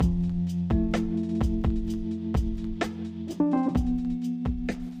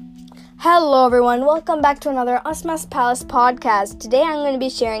Hello everyone, welcome back to another Osmas Palace podcast. Today I'm going to be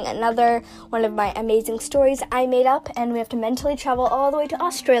sharing another one of my amazing stories I made up, and we have to mentally travel all the way to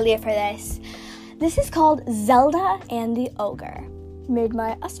Australia for this. This is called Zelda and the Ogre, made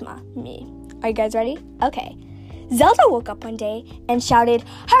by me. Are you guys ready? Okay. Zelda woke up one day and shouted,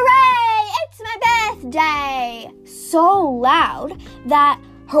 "Hooray! It's my birthday!" so loud that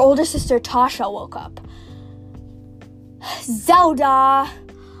her older sister Tasha woke up. "Zelda,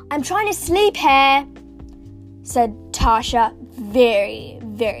 I'm trying to sleep here," said Tasha very,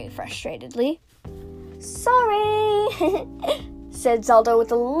 very frustratedly. "Sorry," said Zelda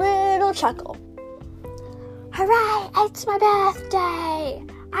with a little chuckle. "Hooray, it's my birthday.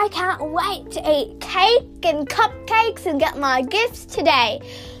 I can't wait to eat cake and cupcakes and get my gifts today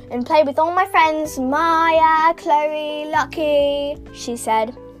and play with all my friends, Maya, Chloe, Lucky," she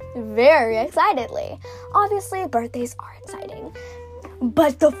said very excitedly. Obviously, birthdays are exciting.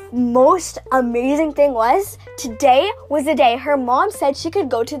 But the most amazing thing was, today was the day her mom said she could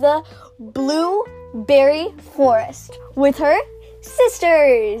go to the blueberry forest with her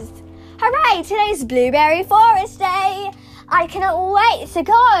sisters. Hooray, today's blueberry forest day. I cannot wait to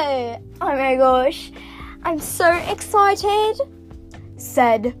go. Oh my gosh, I'm so excited,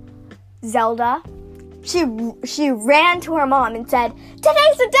 said Zelda. She ran to her mom and said,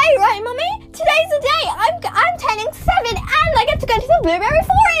 "Today's the day, right, Mommy? Today's the day. I'm turning 7 and I get to go to the blueberry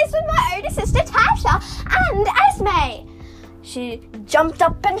forest with my older sister Tasha and Esme." She jumped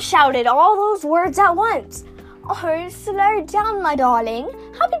up and shouted all those words at once. "Oh, slow down, my darling.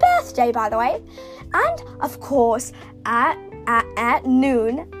 Happy birthday, by the way." And of course, at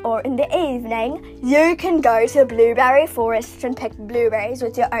noon or in the evening, you can go to the blueberry forest and pick blueberries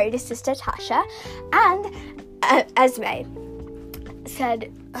with your older sister Tasha and Esme,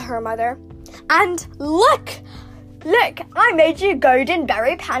 said her mother. "And look, I made you golden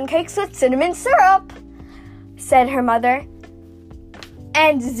berry pancakes with cinnamon syrup," said her mother.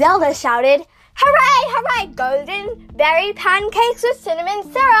 And Zelda shouted, "Hooray, golden berry pancakes with cinnamon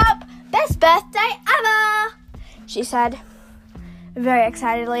syrup. Best birthday ever," she said very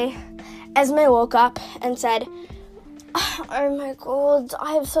excitedly. Esme woke up and said, "Oh my god,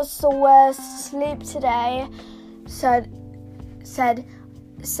 I have such the worst sleep today," said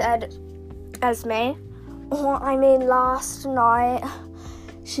Esme. Last night.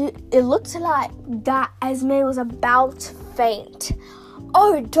 It looked like that Esme was about to faint.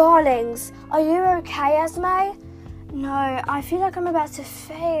 "Oh, darlings, are you okay, Esme?" "No, I feel like I'm about to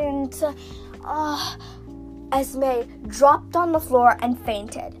faint." Esme dropped on the floor and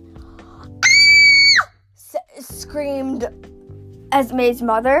fainted. Screamed Esme's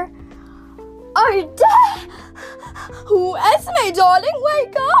mother. "Oh, Esme, darling,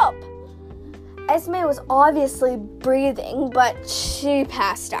 wake up!" Esme was obviously breathing, but she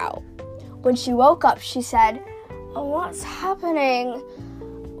passed out. When she woke up, she said, "Oh, what's happening?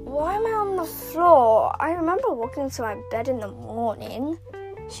 Why am I on the floor? I remember walking to my bed in the morning,"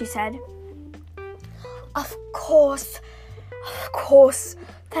 she said. Of course.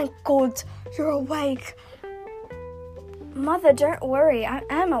 Thank God you're awake." "Mother, don't worry, I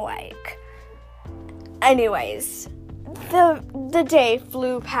am awake." Anyways, the day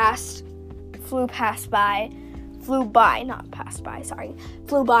flew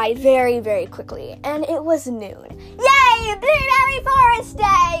by very, very quickly, and it was noon. "Yay, Blueberry Forest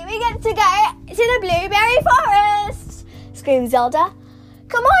Day! We get to go to the Blueberry Forest!" screamed Zelda.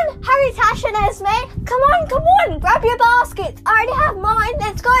 "Come on, hurry, Tasha and Esme! Come on, grab your baskets! I already have mine!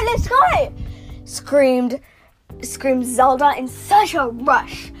 Let's go!" Screamed Zelda in such a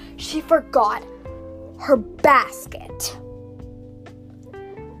rush, she forgot her basket.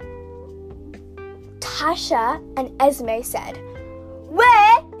 Tasha and Esme said,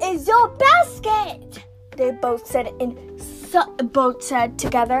 "Where is your basket?" They both said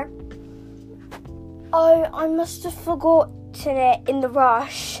together. "Oh, I must have forgotten it in the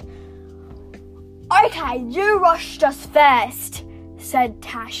rush." "Okay, you rushed us first," said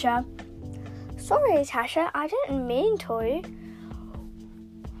Tasha. "Sorry, Tasha, I didn't mean to."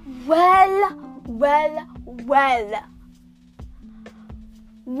 Well.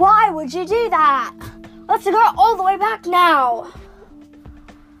 Why would you do that? Let's go all the way back now."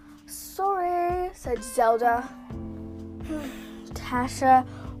 "Sorry," said Zelda. Tasha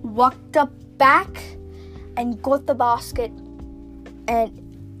walked up back and got the basket and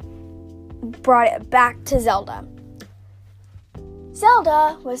brought it back to Zelda.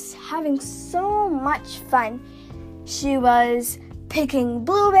 Zelda was having so much fun. She was picking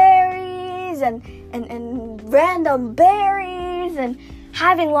blueberries and random berries and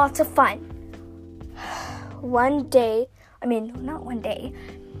having lots of fun. Not one day,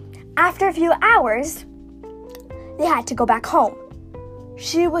 After a few hours, they had to go back home.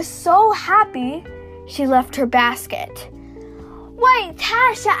 She was so happy, she left her basket. Wait,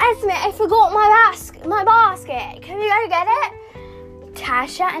 Tasha, Esme, I forgot my basket. Can we go get it?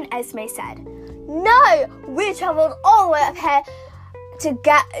 Tasha and Esme said, no, we traveled all the way up here to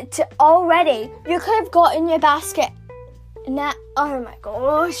get to already. You could have gotten your basket. Now, oh my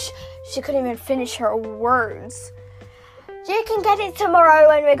gosh, she couldn't even finish her words. You can get it tomorrow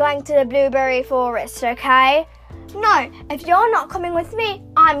when we're going to the blueberry forest, okay? No, if you're not coming with me,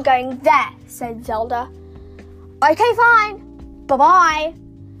 I'm going there, said Zelda. Okay, fine. Bye-bye.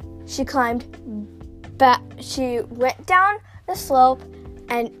 She climbed, but she went down the slope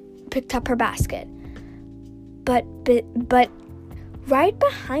and picked up her basket. But right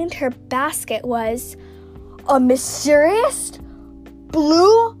behind her basket was a mysterious,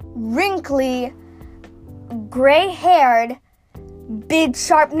 blue, wrinkly, gray-haired, big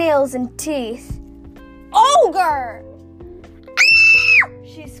sharp nails and teeth ogre! Ah!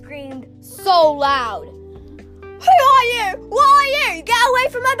 She screamed so loud. Who are you? What are you? Get away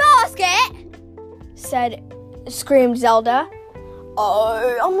from my basket! Screamed Zelda.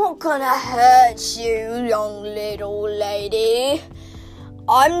 Oh, I'm not gonna hurt you, young little lady.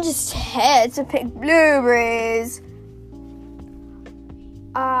 I'm just here to pick blueberries.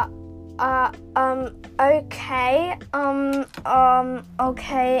 Okay.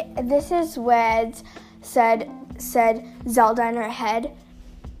 Okay. This is weird, said Zelda in her head.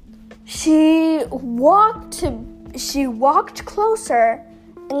 She walked closer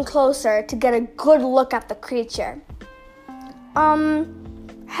and closer to get a good look at the creature.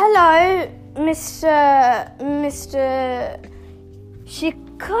 Hello, Mr. She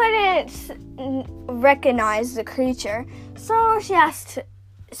couldn't recognize the creature, so she asked.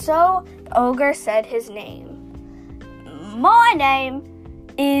 So the ogre said his name. My name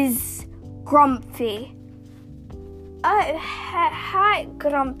is Grumpy. Oh, hi,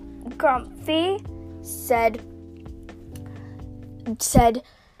 Grumpy, said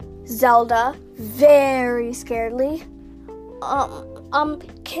Zelda very scaredly.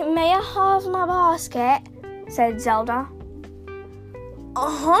 May I have my basket? Said Zelda.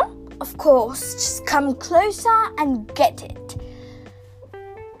 Of course. Just come closer and get it.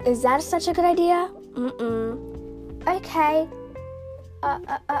 Is that such a good idea? Okay.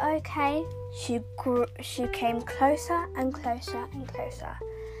 Okay. She came closer and closer and closer.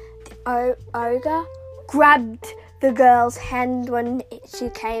 The ogre grabbed the girl's hand when she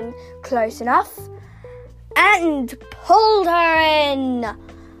came close enough and pulled her in.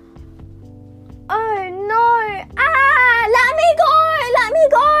 Oh no! Let me go!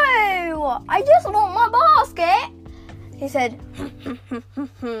 I just want my basket. He said,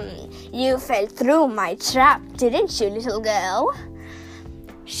 You fell through my trap, didn't you, little girl?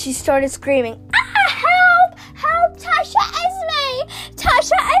 She started screaming, help! Help! Tasha, Esme!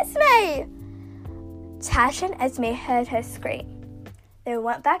 Tasha, Esme! Tasha and Esme heard her scream. They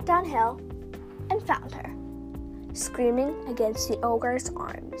went back downhill and found her, screaming against the ogre's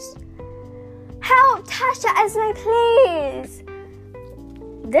arms. Help! Tasha, Esme, please!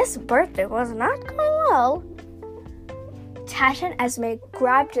 This birthday was not going well. Tasha and Esme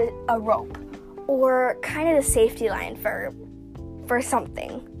grabbed a rope, or kind of the safety line for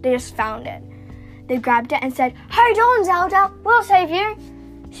something. They just found it. They grabbed it and said, Hold on, Zelda, we'll save you.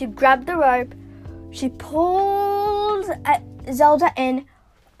 She grabbed the rope. She pulled Zelda in,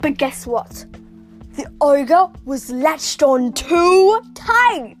 but guess what? The ogre was latched on too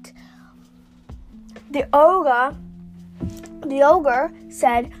tight. The ogre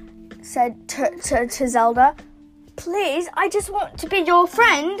said to Zelda, Please, I just want to be your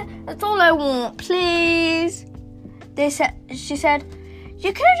friend. That's all I want, please. She said,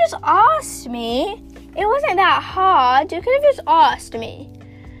 You could have just asked me. It wasn't that hard. You could have just asked me.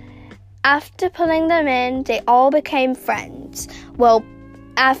 After pulling them in, they all became friends. Well,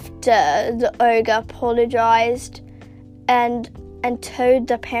 after the ogre apologized and told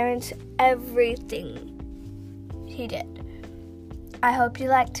the parents everything he did. I hope you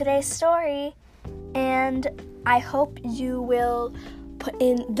liked today's story, and I hope you will put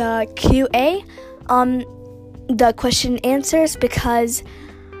in the QA, the question and answers, because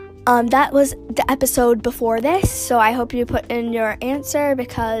that was the episode before this. So I hope you put in your answer,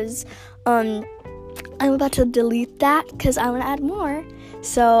 because I'm about to delete that because I want to add more.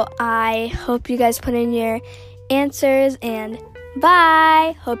 So I hope you guys put in your answers, and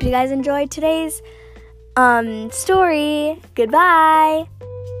bye. Hope you guys enjoyed today's story. Goodbye.